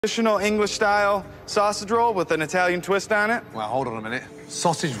Traditional English-style sausage roll with an Italian twist on it. Well, hold on a minute.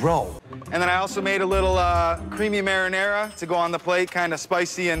 Sausage roll. And then I also made a little creamy marinara to go on the plate, kind of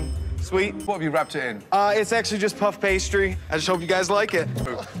spicy and sweet. What have you wrapped it in? It's actually just puff pastry. I just hope you guys like it.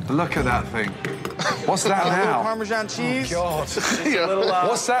 Look at that thing. What's that A little now? Parmesan cheese. Oh, God.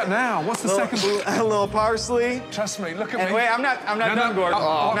 What's that now? What's the second? A little parsley. Trust me, look at And me. wait, I'm not done, no. Gordon.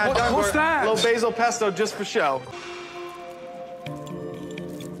 I'm not done, What's Gordon. that? A little basil pesto just for show.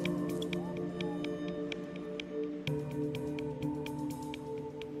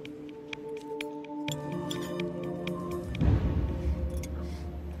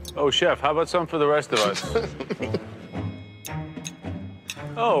 Oh, Chef, how about some for the rest of us?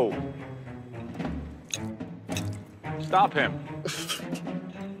 Oh. Stop him.